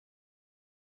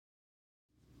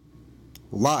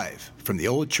Live from the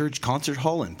Old Church Concert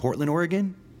Hall in Portland,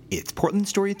 Oregon, it's Portland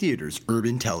Story Theater's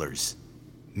Urban Tellers.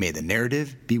 May the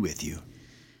narrative be with you.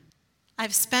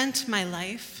 I've spent my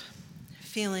life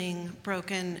feeling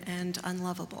broken and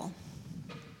unlovable.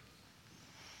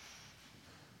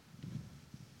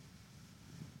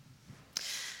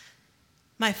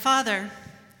 My father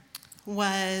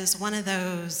was one of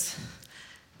those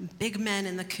big men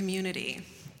in the community.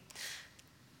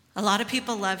 A lot of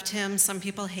people loved him, some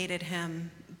people hated him,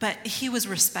 but he was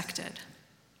respected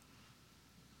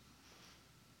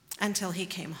until he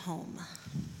came home.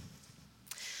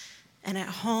 And at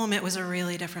home, it was a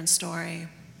really different story.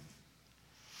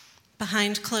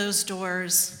 Behind closed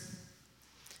doors,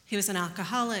 he was an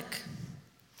alcoholic,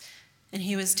 and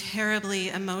he was terribly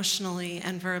emotionally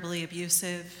and verbally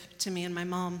abusive to me and my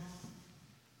mom.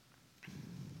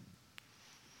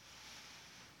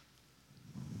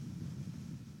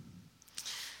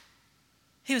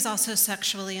 He was also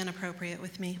sexually inappropriate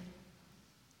with me.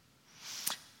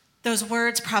 Those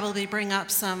words probably bring up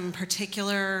some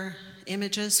particular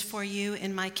images for you.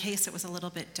 In my case, it was a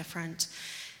little bit different.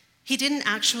 He didn't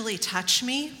actually touch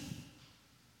me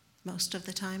most of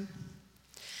the time.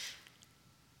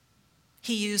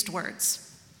 He used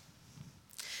words.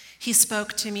 He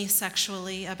spoke to me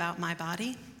sexually about my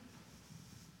body.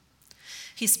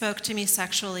 He spoke to me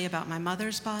sexually about my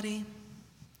mother's body.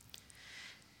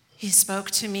 He spoke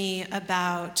to me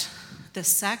about the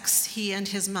sex he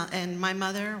and my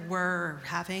mother were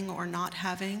having or not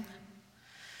having.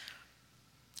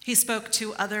 He spoke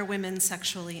to other women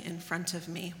sexually in front of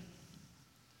me.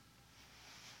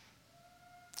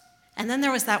 And then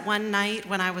there was that one night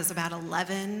when I was about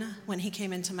 11, when he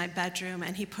came into my bedroom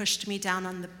and he pushed me down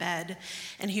on the bed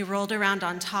and he rolled around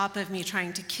on top of me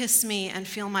trying to kiss me and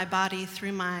feel my body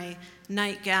through my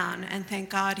nightgown, and thank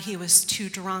God he was too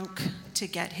drunk to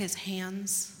get his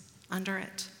hands under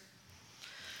it.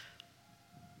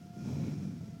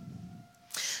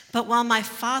 But while my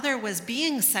father was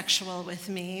being sexual with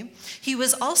me, he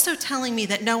was also telling me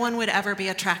that no one would ever be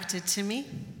attracted to me,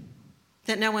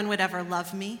 that no one would ever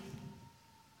love me.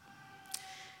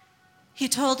 He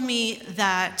told me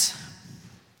that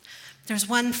there's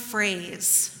one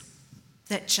phrase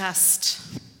that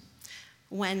just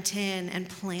went in and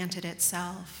planted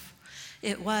itself.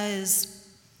 It was,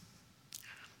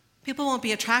 people won't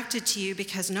be attracted to you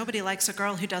because nobody likes a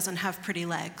girl who doesn't have pretty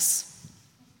legs.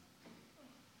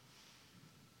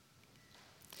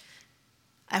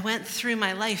 I went through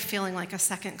my life feeling like a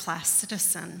second-class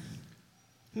citizen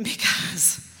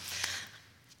because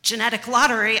genetic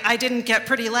lottery, I didn't get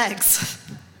pretty legs.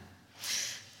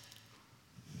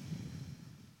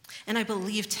 And I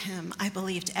believed him. I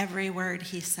believed every word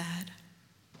he said.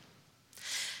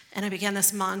 And I began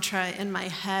this mantra in my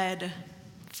head: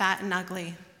 fat and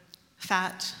ugly,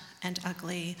 fat and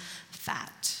ugly,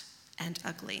 fat and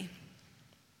ugly.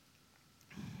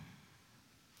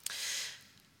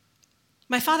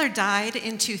 My father died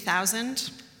in 2000,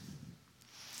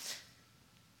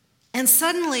 and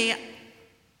suddenly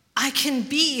I can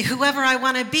be whoever I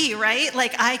want to be, right?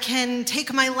 Like, I can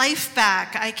take my life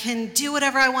back. I can do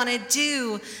whatever I want to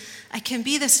do. I can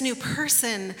be this new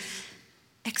person,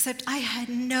 except I had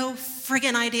no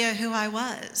friggin' idea who I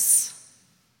was.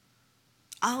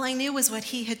 All I knew was what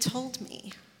he had told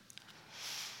me.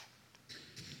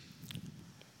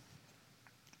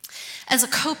 As a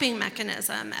coping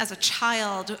mechanism, as a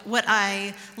child, what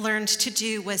I learned to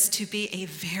do was to be a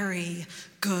very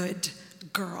good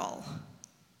girl.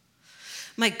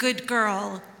 My good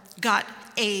girl got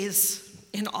A's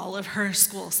in all of her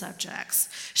school subjects.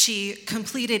 She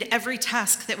completed every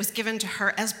task that was given to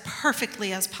her as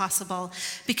perfectly as possible,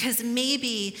 because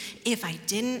maybe if I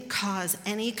didn't cause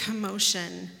any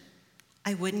commotion,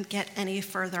 I wouldn't get any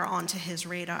further onto his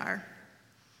radar.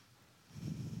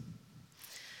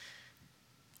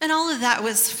 And all of that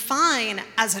was fine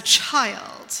as a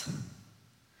child.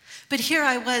 But here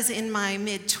I was in my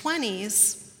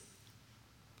mid-20s,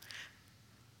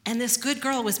 and this good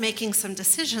girl was making some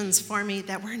decisions for me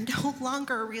that were no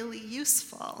longer really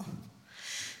useful.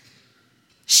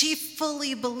 She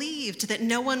fully believed that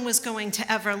no one was going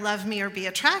to ever love me or be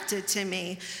attracted to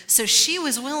me, so she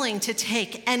was willing to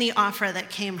take any offer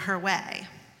that came her way.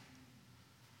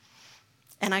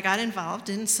 And I got involved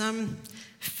in some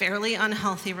fairly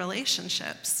unhealthy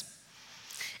relationships.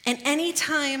 And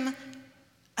anytime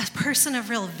a person of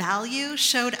real value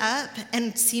showed up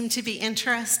and seemed to be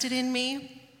interested in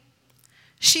me,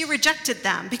 she rejected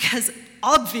them because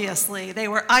obviously they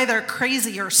were either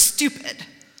crazy or stupid.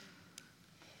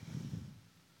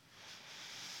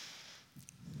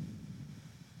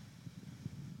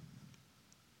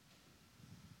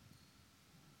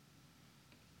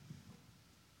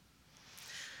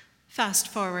 Fast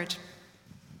forward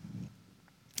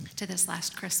to this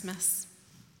last Christmas.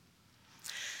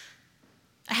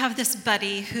 I have this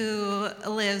buddy who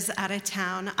lives out of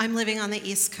town. I'm living on the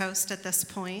East Coast at this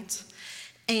point.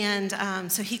 And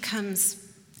so he comes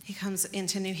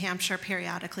into New Hampshire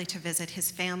periodically to visit his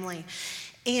family.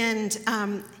 And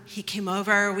he came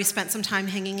over, we spent some time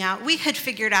hanging out. We had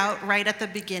figured out right at the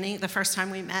beginning, the first time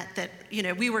we met, that,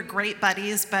 we were great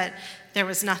buddies, but there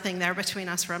was nothing there between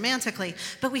us romantically.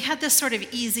 But we had this sort of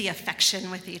easy affection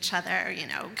with each other,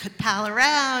 could pal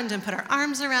around and put our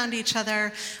arms around each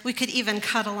other. We could even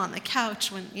cuddle on the couch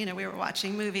when, we were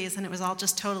watching movies, and it was all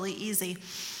just totally easy.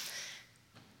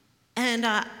 And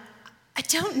I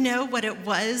don't know what it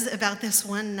was about this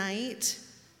one night.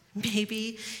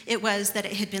 Maybe it was that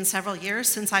it had been several years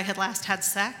since I had last had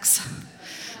sex.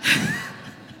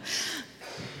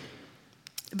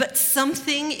 But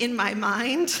something in my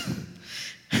mind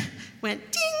went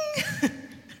ding.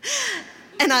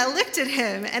 And I looked at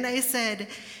him and I said,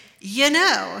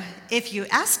 if you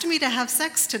asked me to have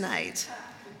sex tonight,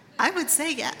 I would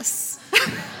say yes.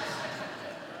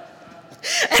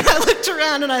 And I looked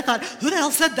around and I thought, who the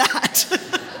hell said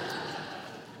that?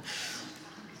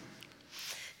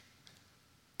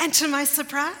 And to my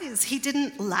surprise, he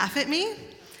didn't laugh at me.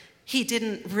 He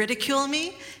didn't ridicule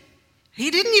me. He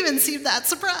didn't even seem that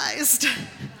surprised.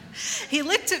 He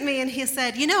looked at me and he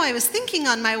said, I was thinking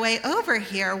on my way over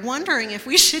here, wondering if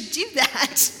we should do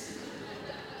that.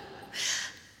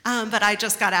 But I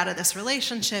just got out of this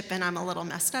relationship and I'm a little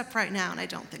messed up right now and I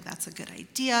don't think that's a good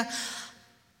idea.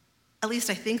 At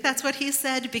least I think that's what he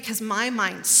said, because my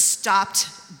mind stopped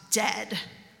dead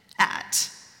at,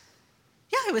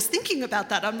 I was thinking about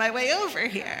that on my way over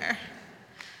here.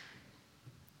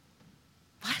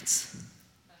 What?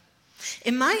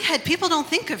 In my head, people don't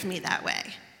think of me that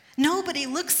way. Nobody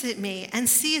looks at me and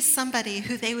sees somebody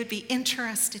who they would be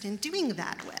interested in doing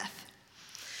that with.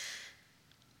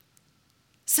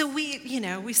 So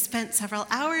we spent several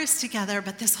hours together,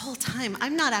 but this whole time,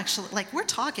 I'm not actually, we're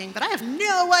talking, but I have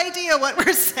no idea what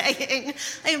we're saying.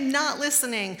 I am not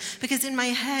listening, because in my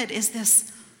head is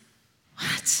this,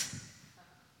 what?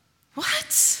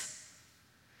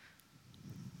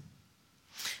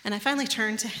 And I finally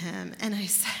turn to him and I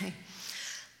say,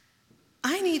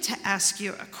 I need to ask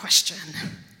you a question.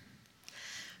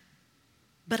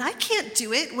 But I can't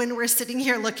do it when we're sitting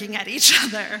here looking at each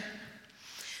other.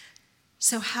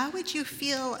 So how would you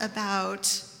feel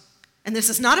about, and this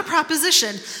is not a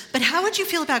proposition, but how would you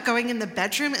feel about going in the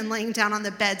bedroom and laying down on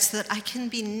the bed so that I can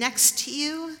be next to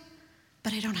you,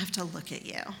 but I don't have to look at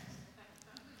you?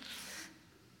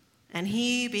 And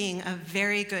he, being a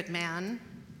very good man,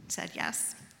 said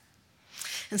yes.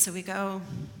 And so we go,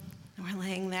 and we're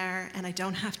laying there, and I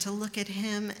don't have to look at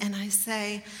him, and I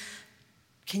say,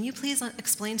 can you please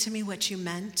explain to me what you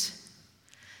meant?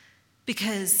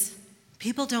 Because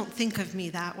people don't think of me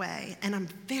that way, and I'm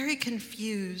very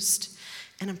confused,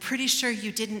 and I'm pretty sure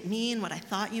you didn't mean what I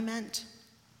thought you meant.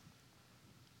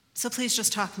 So please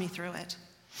just talk me through it.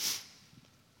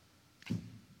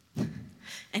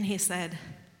 And he said,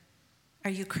 are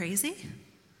you crazy?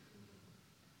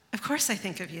 Of course I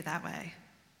think of you that way.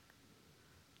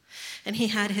 And he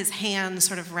had his hand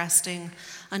sort of resting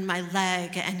on my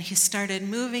leg, and he started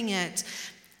moving it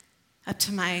up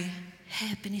to my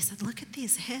hip, and he said, look at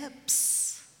these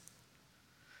hips.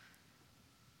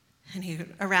 And he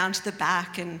around the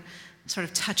back and sort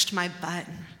of touched my butt.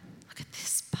 And, look at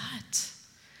this butt.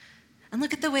 And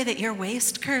look at the way that your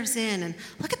waist curves in, and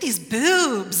look at these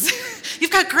boobs. You've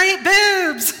got great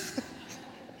boobs.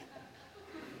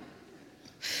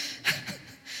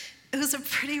 It was a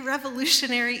pretty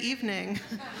revolutionary evening.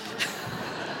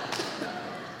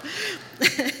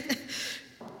 It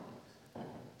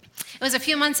was a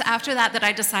few months after that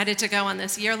I decided to go on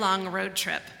this year-long road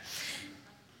trip.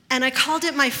 And I called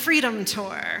it my Freedom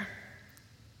Tour.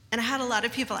 And I had a lot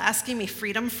of people asking me,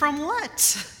 freedom from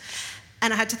what?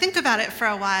 And I had to think about it for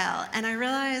a while. And I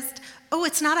realized,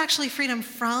 it's not actually freedom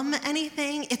from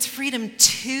anything, it's freedom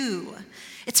to.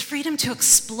 It's freedom to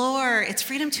explore, it's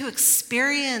freedom to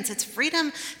experience, it's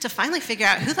freedom to finally figure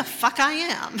out who the fuck I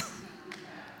am.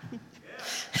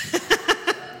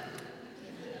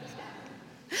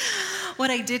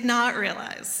 What I did not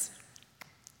realize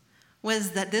was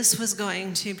that this was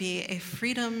going to be a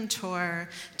freedom tour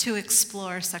to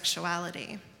explore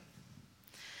sexuality,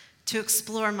 to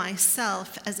explore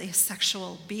myself as a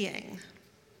sexual being.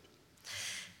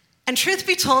 And truth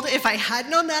be told, if I had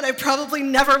known that, I probably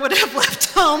never would have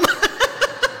left home.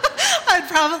 I'd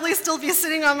probably still be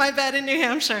sitting on my bed in New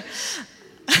Hampshire.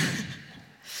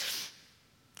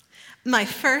 My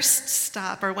first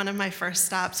stop, or one of my first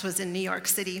stops, was in New York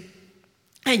City.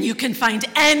 And you can find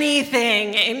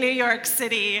anything in New York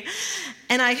City.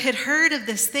 And I had heard of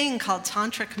this thing called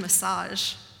tantric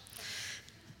massage.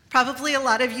 Probably a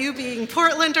lot of you being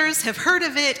Portlanders have heard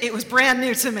of it. It was brand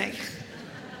new to me.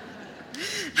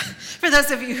 For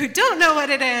those of you who don't know what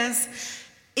it is,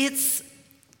 it's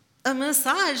a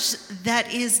massage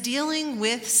that is dealing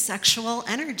with sexual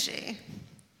energy.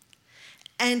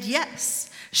 And yes,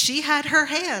 she had her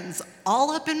hands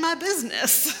all up in my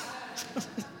business.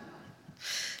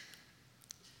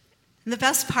 And the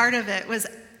best part of it was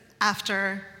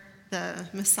after the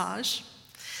massage,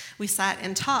 we sat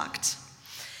and talked.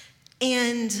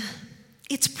 And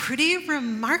it's pretty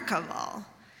remarkable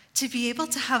to be able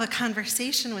to have a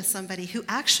conversation with somebody who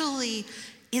actually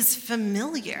is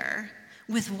familiar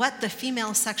with what the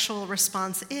female sexual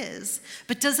response is,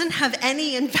 but doesn't have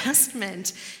any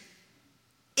investment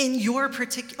in your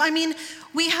particular. I mean,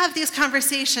 we have these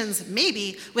conversations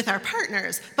maybe with our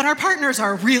partners, but our partners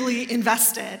are really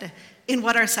invested in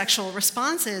what our sexual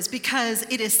response is because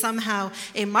it is somehow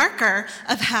a marker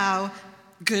of how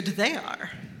good they are.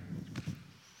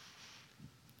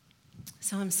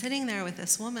 So I'm sitting there with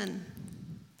this woman,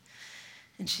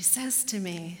 and she says to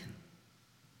me,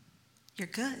 "You're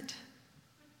good."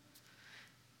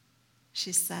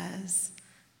 She says,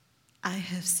 "I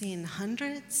have seen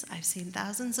hundreds, I've seen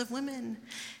thousands of women,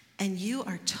 and you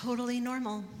are totally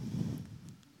normal."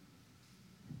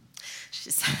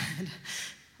 She said,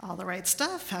 "All the right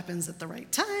stuff happens at the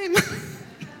right time."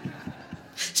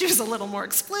 She was a little more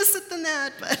explicit than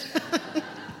that, but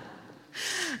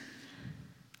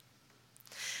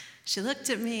she looked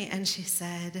at me and she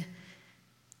said,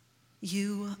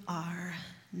 "You are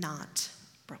not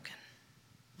broken."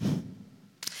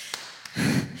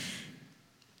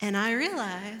 And I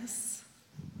realize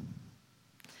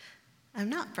I'm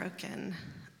not broken.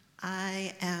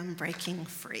 I am breaking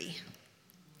free.